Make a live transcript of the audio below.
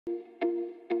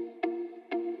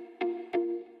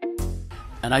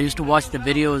And I used to watch the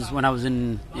videos when I was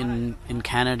in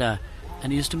Canada,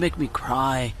 and it used to make me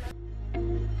cry.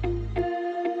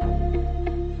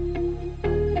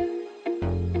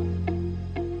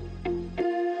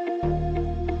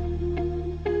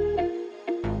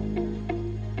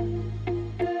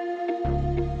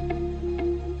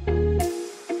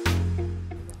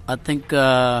 I think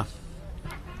there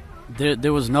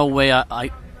was no way I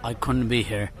couldn't be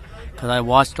here, because I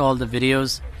watched all the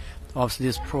videos. Obviously,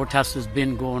 this protest has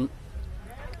been going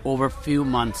over a few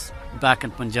months back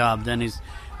in Punjab. Then he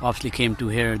obviously came to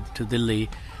here to Delhi,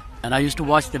 and I used to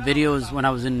watch the videos when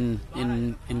I was in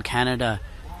Canada,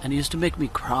 and it used to make me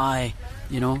cry.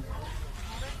 You know,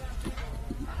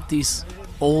 these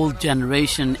old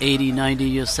generation, 80, 90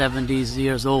 years, 70s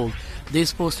years old. They're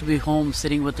supposed to be home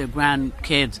sitting with their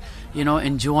grandkids, you know,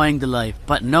 enjoying the life.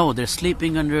 But no, they're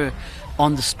sleeping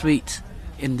on the street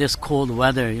in this cold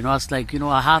weather. You know, it's like, you know,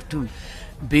 I have to,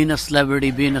 being a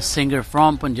celebrity, being a singer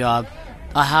from Punjab,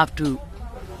 I have to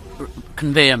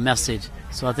convey a message.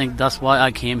 So I think that's why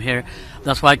I came here.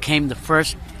 That's why I came the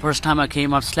first time I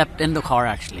came. I've slept in the car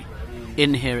actually,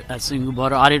 in here at Singhu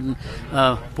border. I didn't,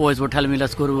 boys were telling me,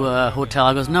 let's go to a hotel.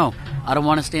 I goes, no, I don't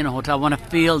want to stay in a hotel. I want to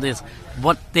feel this,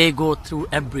 what they go through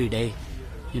every day,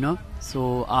 you know.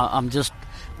 So I'm just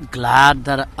glad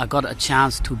that I got a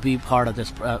chance to be part of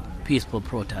this peaceful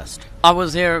protest. I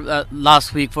was here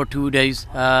last week for 2 days,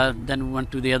 then we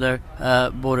went to the other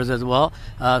borders as well.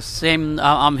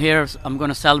 I'm here, I'm going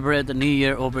to celebrate the New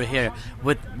Year over here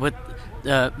with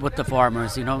the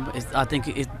farmers. You know, I think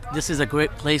this is a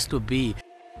great place to be.